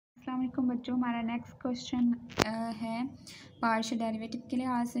अस्सलाम वालेकुम बच्चों, हमारा नेक्स्ट क्वेश्चन है पार्शियल डेरिवेटिव के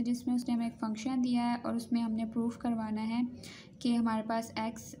लिहाज से, जिसमें उसने हमें एक फंक्शन दिया है और उसमें हमने प्रूफ करवाना है कि हमारे पास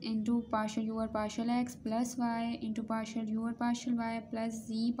x इंटू पार्शियल यू और partial x plus y into partial you और partial y plus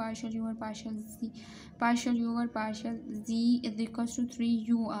z partial you और पार्शियल यू और partial z is equals to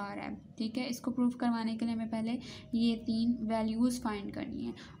 3u आ रहा है। ठीक है, इसको प्रूफ करवाने के लिए हमें पहले ये तीन वैल्यूज़ फाइंड करनी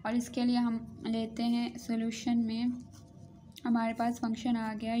है और इसके लिए हम लेते हैं सोल्यूशन में हमारे पास फंक्शन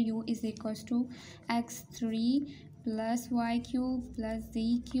आ गया u is equals to x3 plus Y cube plus ji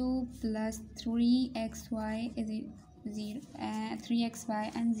cube plus 3xy is 3xy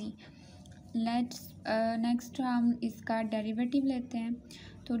and z। Let's next हम इसका डेरिवेटिव लेते हैं,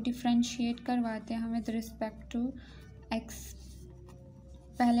 तो डिफरेंशिएट करवाते हैं हम विद रिस्पेक्ट टू x।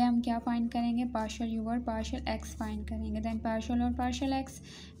 पहले हम क्या फाइंड करेंगे, पार्शियल यू और पार्शियल एक्स फाइंड करेंगे, देन पार्शियल और पार्शियल एक्स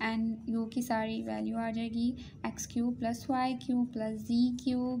एंड यू की सारी वैल्यू आ जाएगी x cube plus Y cube plus ji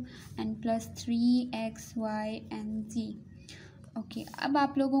cube and plus 3xy and ji. Okay, अब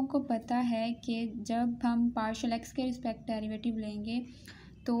आप लोगों को पता है कि जब हम पार्शियल एक्स के रिस्पेक्ट डेरिवेटिव लेंगे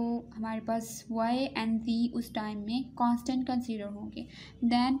तो हमारे पास y एंड z उस टाइम में कांस्टेंट कंसीडर होंगे।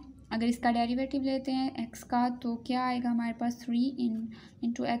 देन अगर इसका डेरिवेटिव लेते हैं x का तो क्या आएगा हमारे पास 3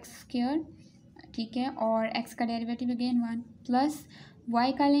 इंटू एक्स स्क्वायर, ठीक है, और x का डेरिवेटिव अगेन 1 प्लस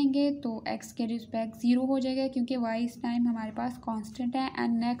y का लेंगे तो x के रिस्पेक्ट 0 हो जाएगा क्योंकि y इस टाइम हमारे पास कांस्टेंट है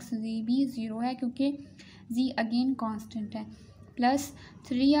एंड नेक्स्ट z भी 0 है क्योंकि z अगेन कांस्टेंट है, प्लस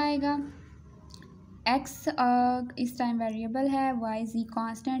 3 आएगा। x इस टाइम वेरिएबल है, y z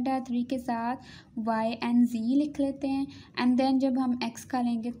कांस्टेंट है, 3 के साथ y एंड z लिख लेते हैं एंड देन जब हम x का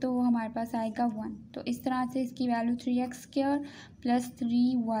लेंगे तो वो हमारे पास आएगा 1। तो इस तरह से इसकी value 3x square plus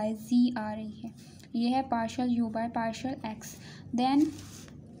 3yz आ रही है। ये है partial u by partial x। Then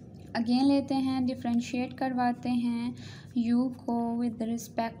again लेते हैं, डिफरेंशिएट करवाते हैं u को विद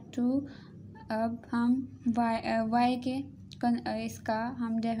रिस्पेक्ट टू, अब हम y के इसका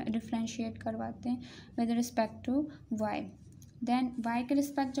हम डिफरेंशिएट करवाते हैं with respect to y। Then y के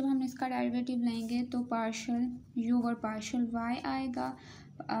रिस्पेक्ट जब हम इसका डेरिवेटिव लेंगे तो पार्शियल u और पार्शियल y आएगा।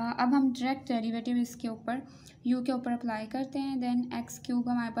 अब हम डायरेक्ट डेरिवेटिव इसके ऊपर u के ऊपर अप्लाई करते हैं, देन x क्यूब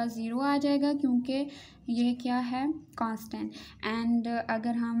हमारे पास 0 आ जाएगा क्योंकि ये क्या है कांस्टेंट। एंड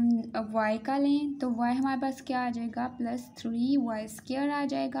अगर हम y का लें तो y हमारे पास क्या आ जाएगा प्लस 3y स्क्वायर आ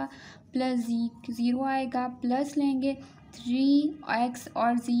जाएगा, प्लस z 0 आएगा, प्लस लेंगे 3x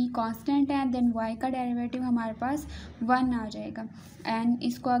और z कांस्टेंट है, देन y का डेरिवेटिव हमारे पास 1 आ जाएगा एंड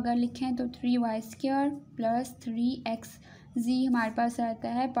इसको अगर लिखें तो 3y square plus 3x z हमारे पास आता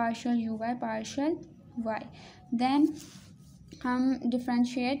है partial u by partial y। Then हम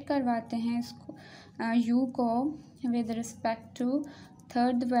डिफरेंशिएट करवाते हैं इसको u को with respect to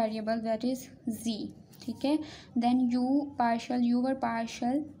third variable that is z, ठीक है। देन u पार्शियल u और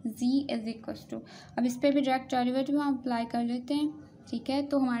partial z is equals to, अब इस पर भी डायरेक्ट डेरिवेटिव हम अप्लाई कर लेते हैं, ठीक है।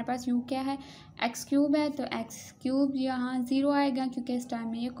 तो हमारे पास u क्या है, एक्स क्यूब है, तो एक्स क्यूब यहाँ 0 आएगा क्योंकि इस टाइम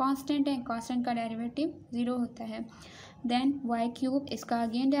में ये कांस्टेंट है, कांस्टेंट का डेरिवेटिव 0 होता है। देन y क्यूब, इसका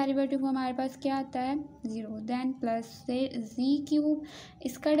अगेन डेरिवेटिव हमारे पास क्या आता है 0, देन प्लस से z क्यूब,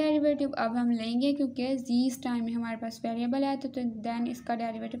 इसका डेरिवेटिव अब हम लेंगे क्योंकि z इस टाइम में हमारे पास वेरिएबल है, तो देन इसका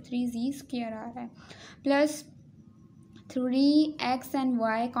डेरिवेटिव 3z स्क्वायर आ रहा है, plus 3x and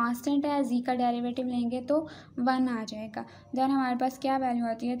y constant है, z का डेरिवेटिव लेंगे तो 1 आ जाएगा। देन हमारे पास क्या वैल्यू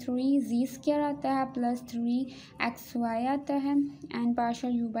आती है 3z स्क्वायर आता है प्लस 3xy आता है and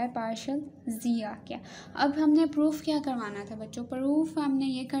partial u by partial z आ गया। अब हमने प्रूफ क्या करवाना था बच्चों, प्रूफ हमने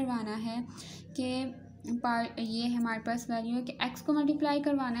ये करवाना है कि ये हमारे पास वैल्यू है कि x को मल्टीप्लाई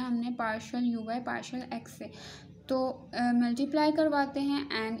करवाना है हमने partial u by partial x से, तो मल्टीप्लाई करवाते हैं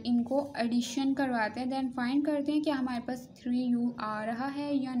एंड इनको एडिशन करवाते हैं, देन फाइंड करते हैं कि हमारे पास 3u आ रहा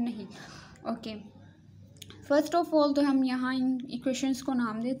है या नहीं। ओके, फर्स्ट ऑफ ऑल तो हम यहाँ इन इक्वेशंस को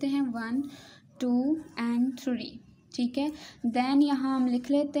नाम देते हैं 1, 2 एंड 3, ठीक है। देन यहाँ हम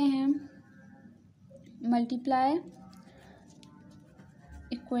लिख लेते हैं मल्टीप्लाई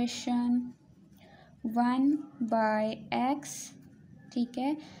इक्वेशन 1 बाय x, ठीक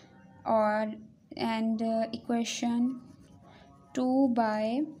है, और and equation 2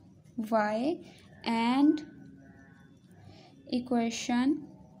 by y and equation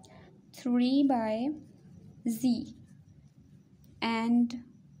 3 by z and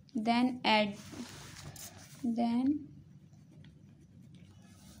then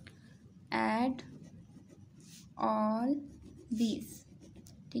add all these,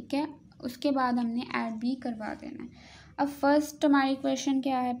 ठीक है। उसके बाद हमने ऐड भी करवा देना है। अब फर्स्ट हमारी इक्वेशन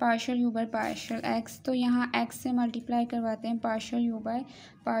क्या है, partial u by partial x, तो यहाँ x से मल्टीप्लाई करवाते हैं partial u by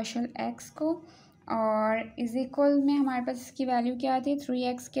partial x को और इज इक्वल में हमारे पास इसकी वैल्यू क्या आती है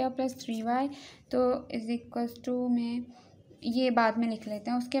 3x² प्लस 3y। तो इज इक्वल्स टू में ये बाद में लिख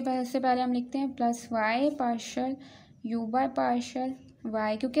लेते हैं, उससे पहले हम लिखते हैं plus Y partial you by partial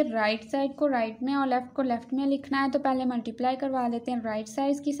Y, क्योंकि राइट साइड को राइट में और लेफ़्ट को लेफ़्ट में लिखना है तो पहले मल्टीप्लाई करवा लेते हैं राइट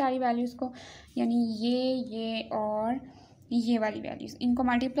साइड की सारी वैल्यूज़ को, यानी ये और ये वाली वैल्यूज़ इनको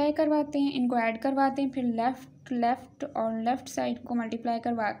मल्टीप्लाई करवाते हैं, इनको ऐड करवाते हैं, फिर लेफ़्ट और लेफ़्ट साइड को मल्टीप्लाई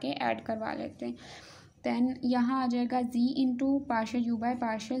करवा के ऐड करवा लेते हैं। देन यहाँ आ जाएगा z into partial you by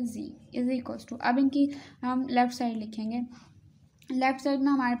partial z is equals to, अब इनकी हम लेफ़्ट साइड लिखेंगे। लेफ़्ट साइड में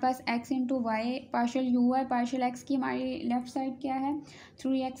हमारे पास x into Y partial you Y partial x की हमारी लेफ़्ट साइड क्या है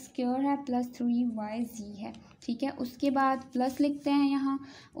 3x² है प्लस 3yz है, ठीक है। उसके बाद प्लस लिखते हैं यहाँ,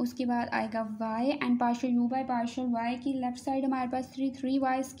 उसके बाद आएगा y and partial you by partial y की लेफ़्ट साइड हमारे पास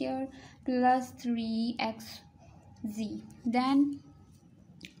 3y² plus 3xz, then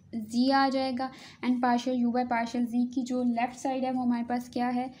z आ जाएगा and partial you by partial z की जो लेफ़्ट साइड है वो हमारे पास क्या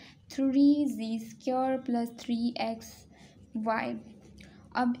है 3z² प्लस 3xy।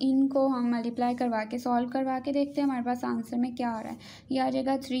 अब इनको हम मल्टीप्लाई करवा के सॉल्व करवा के देखते हैं हमारे पास आंसर में क्या आ रहा है। ये आ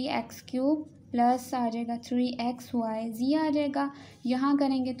जाएगा 3x³ प्लस आ जाएगा 3xy, z आ जाएगा, यहाँ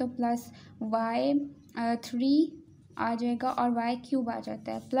करेंगे तो प्लस y 3 आ जाएगा और y³ आ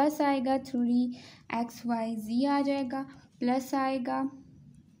जाता है, प्लस आएगा 3xy, z आ जाएगा, प्लस आएगा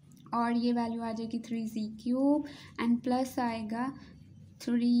और ये वैल्यू आ जाएगी 3z³ एंड प्लस आएगा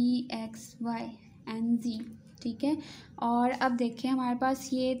 3xy एंड z, ठीक है। और अब देखिए हमारे पास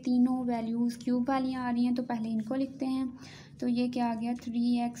ये तीनों वैल्यूज़ क्यूब वाली आ रही हैं, तो पहले इनको लिखते हैं। तो ये क्या आ गया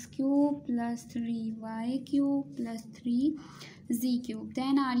 3x³ plus 3y³ plus 3z³,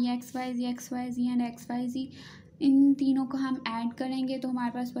 then आ रही है xyz एंड xyz, इन तीनों को हम ऐड करेंगे तो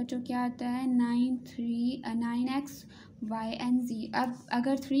हमारे पास बच्चों क्या आता है 9x y एंड z। अब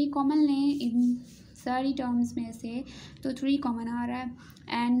अगर 3 कॉमन लें इन सारी टर्म्स में से तो 3 कॉमन आ रहा है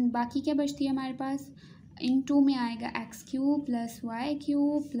एंड बाकी क्या बचती है हमारे पास, इन 2 में आएगा x³ plus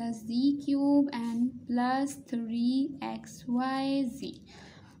y³ plus z³ and plus 3xyz,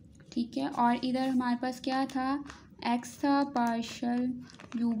 ठीक है। और इधर हमारे पास क्या था x था partial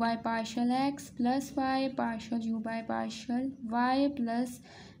u by partial x plus y partial u by partial y plus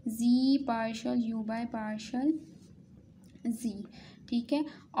z partial u by partial z, ठीक है।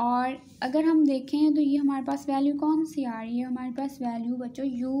 और अगर हम देखें तो ये हमारे पास वैल्यू कौन सी आ रही है, हमारे पास वैल्यू बच्चों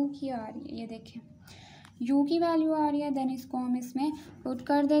u की आ रही है, ये देखें u की वैल्यू आ रही है, देन इसको हम इसमें पुट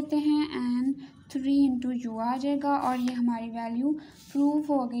कर देते हैं एंड 3 इंटू यू आ जाएगा और ये हमारी वैल्यू प्रूफ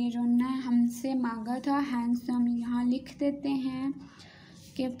हो गई जो उन्होंने हमसे मांगा था, हैंस हम यहाँ लिख देते हैं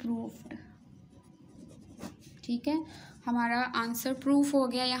कि प्रूफ्ड, ठीक है। हमारा आंसर प्रूफ हो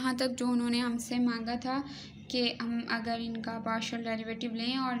गया यहाँ तक जो उन्होंने हमसे मांगा था कि हम अगर इनका पार्शियल डेरिवेटिव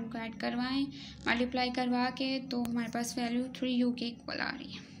लें और इनको ऐड करवाएं मल्टीप्लाई करवा के तो हमारे पास वैल्यू 3u के इक्वल आ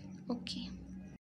रही है। ओके।